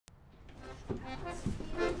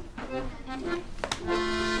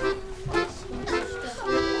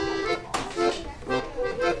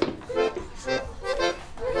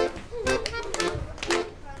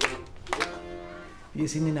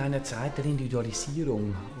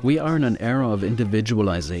We are in an era of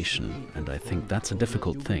individualization, and I think that's a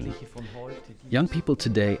difficult thing. Young people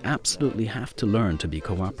today absolutely have to learn to be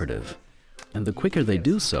cooperative. And the quicker they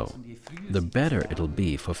do so, the better it'll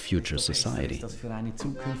be for future society.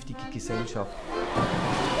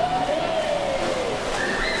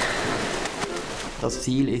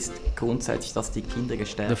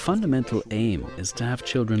 The fundamental aim is to have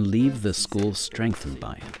children leave the school strengthened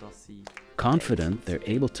by it. Confident they're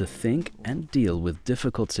able to think and deal with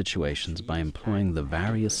difficult situations by employing the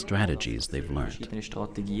various strategies they've learned.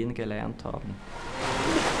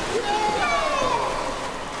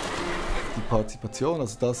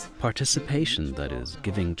 Participation, that is,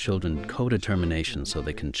 giving children co-determination so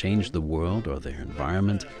they can change the world or their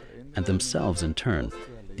environment, and themselves in turn,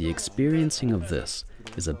 the experiencing of this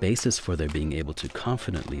is a basis for their being able to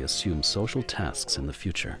confidently assume social tasks in the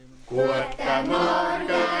future.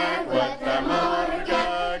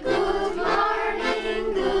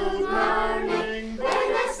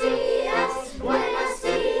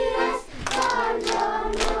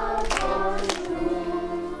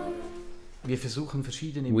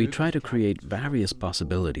 We try to create various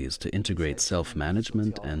possibilities to integrate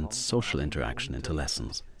self-management and social interaction into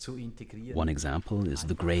lessons. One example is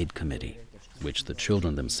the grade committee, which the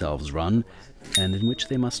children themselves run and in which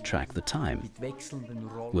they must track the time,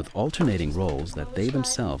 with alternating roles that they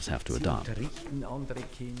themselves have to adopt.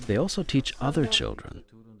 They also teach other children.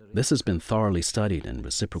 This has been thoroughly studied in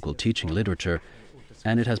reciprocal teaching literature,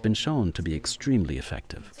 and it has been shown to be extremely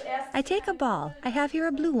effective. I take a ball. I have here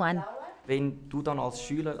a blue one.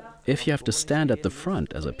 If you have to stand at the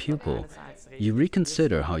front as a pupil, you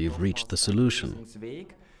reconsider how you've reached the solution.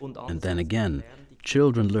 And then again,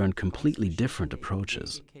 children learn completely different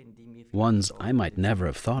approaches, ones I might never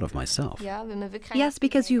have thought of myself. Yes,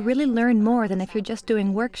 because you really learn more than if you're just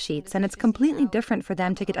doing worksheets, and it's completely different for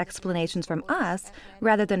them to get explanations from us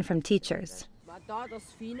rather than from teachers.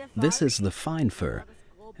 This is the fine fur,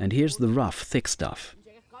 and here's the rough, thick stuff.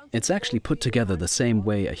 It's actually put together the same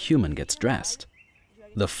way a human gets dressed.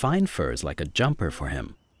 The fine fur is like a jumper for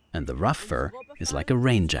him, and the rough fur is like a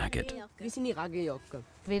rain jacket.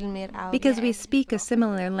 Because we speak a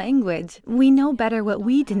similar language, we know better what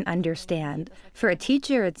we didn't understand. For a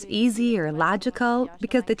teacher, it's easy or logical,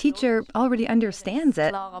 because the teacher already understands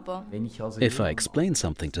it. If I explain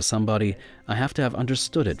something to somebody, I have to have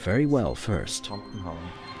understood it very well first.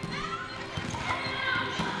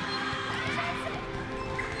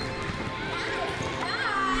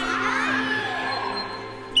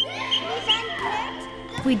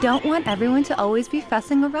 We don't want everyone to always be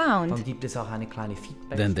fussing around.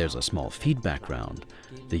 Then there's a small feedback round.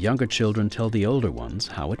 The younger children tell the older ones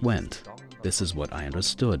how it went. This is what I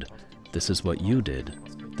understood. This is what you did.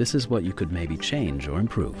 This is what you could maybe change or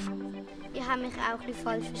improve.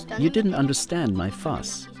 You didn't understand my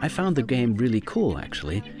fuss. I found the game really cool,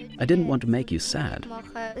 actually. I didn't want to make you sad.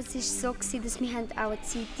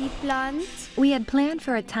 We had planned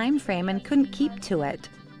for a time frame and couldn't keep to it.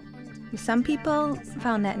 Some people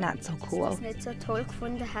found that not so cool.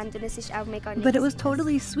 But it was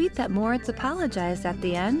totally sweet that Moritz apologized at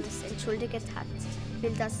the end.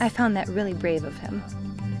 I found that really brave of him.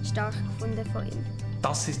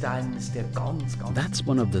 That's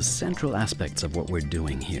one of the central aspects of what we're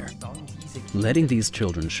doing here. Letting these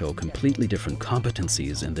children show completely different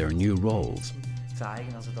competencies in their new roles,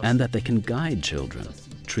 and that they can guide children,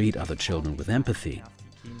 treat other children with empathy.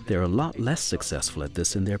 They're a lot less successful at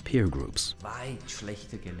this in their peer groups. I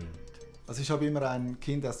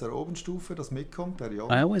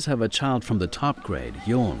always have a child from the top grade,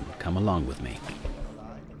 Jon, come along with me.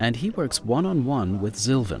 And he works one-on-one with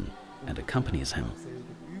Sylvan and accompanies him.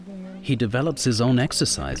 He develops his own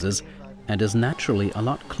exercises and is naturally a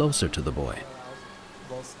lot closer to the boy.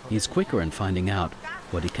 He's quicker in finding out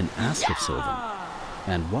what he can ask of Sylvan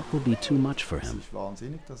and what will be too much for him.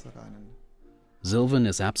 Sylvan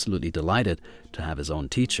is absolutely delighted to have his own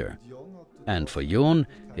teacher. And for Jon,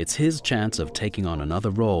 it's his chance of taking on another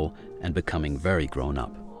role and becoming very grown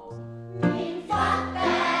up.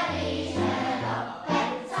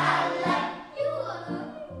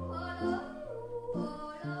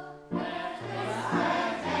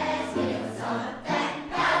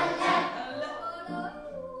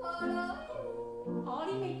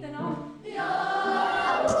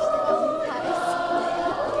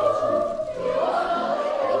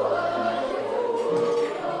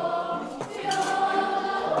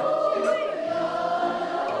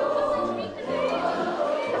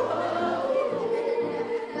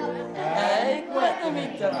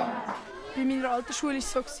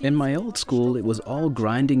 In my old school, it was all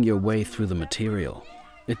grinding your way through the material.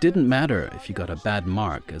 It didn't matter if you got a bad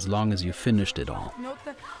mark as long as you finished it all.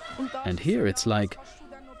 And here it's like,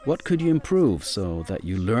 what could you improve so that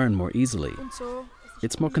you learn more easily?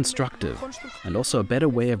 It's more constructive and also a better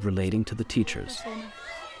way of relating to the teachers.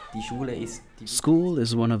 School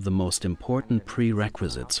is one of the most important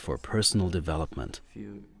prerequisites for personal development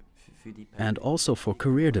and also for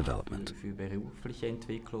career development.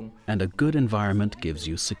 And a good environment gives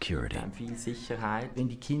you security.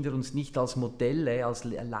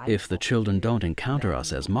 If the children don't encounter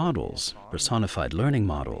us as models, personified learning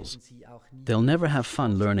models, they'll never have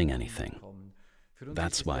fun learning anything.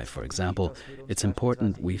 That's why, for example, it's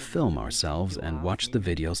important we film ourselves and watch the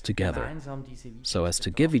videos together, so as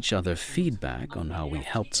to give each other feedback on how we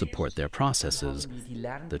helped support their processes,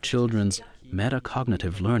 the children's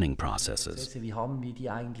metacognitive learning processes.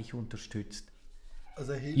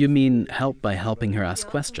 You mean help by helping her ask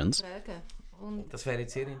questions?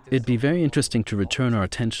 It'd be very interesting to return our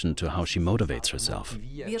attention to how she motivates herself.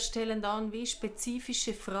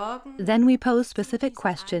 Then we pose specific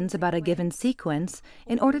questions about a given sequence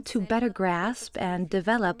in order to better grasp and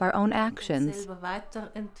develop our own actions,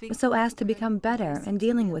 so as to become better in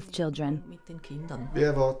dealing with children.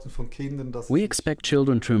 We expect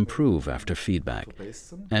children to improve after feedback,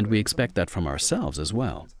 and we expect that from ourselves as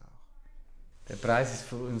well.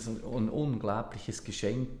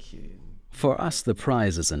 For us, the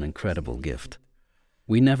prize is an incredible gift.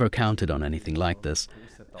 We never counted on anything like this,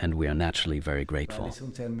 and we are naturally very grateful.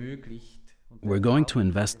 We're going to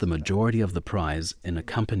invest the majority of the prize in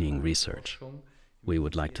accompanying research. We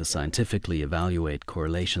would like to scientifically evaluate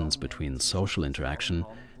correlations between social interaction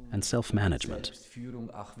and self-management.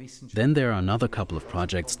 Then there are another couple of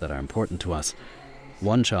projects that are important to us.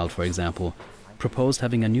 One child, for example, proposed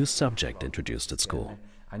having a new subject introduced at school.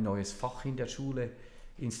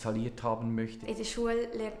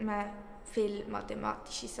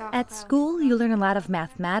 At school, you learn a lot of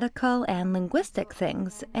mathematical and linguistic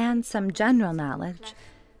things and some general knowledge,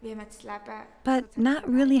 but not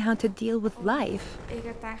really how to deal with life.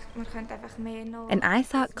 And I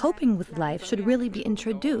thought coping with life should really be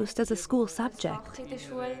introduced as a school subject.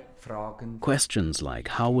 Questions like,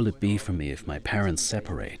 how will it be for me if my parents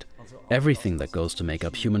separate? Everything that goes to make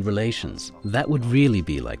up human relations, that would really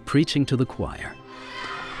be like preaching to the choir.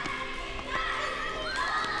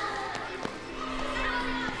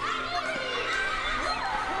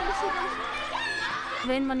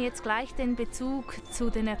 In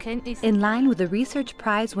line with the research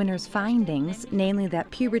prize winner's findings, namely that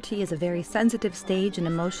puberty is a very sensitive stage in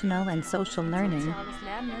emotional and social learning,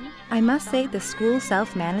 I must say the school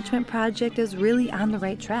self-management project is really on the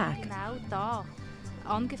right track.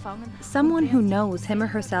 Someone who knows him or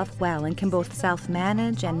herself well and can both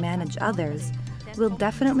self-manage and manage others will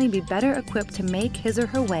definitely be better equipped to make his or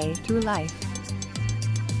her way through life.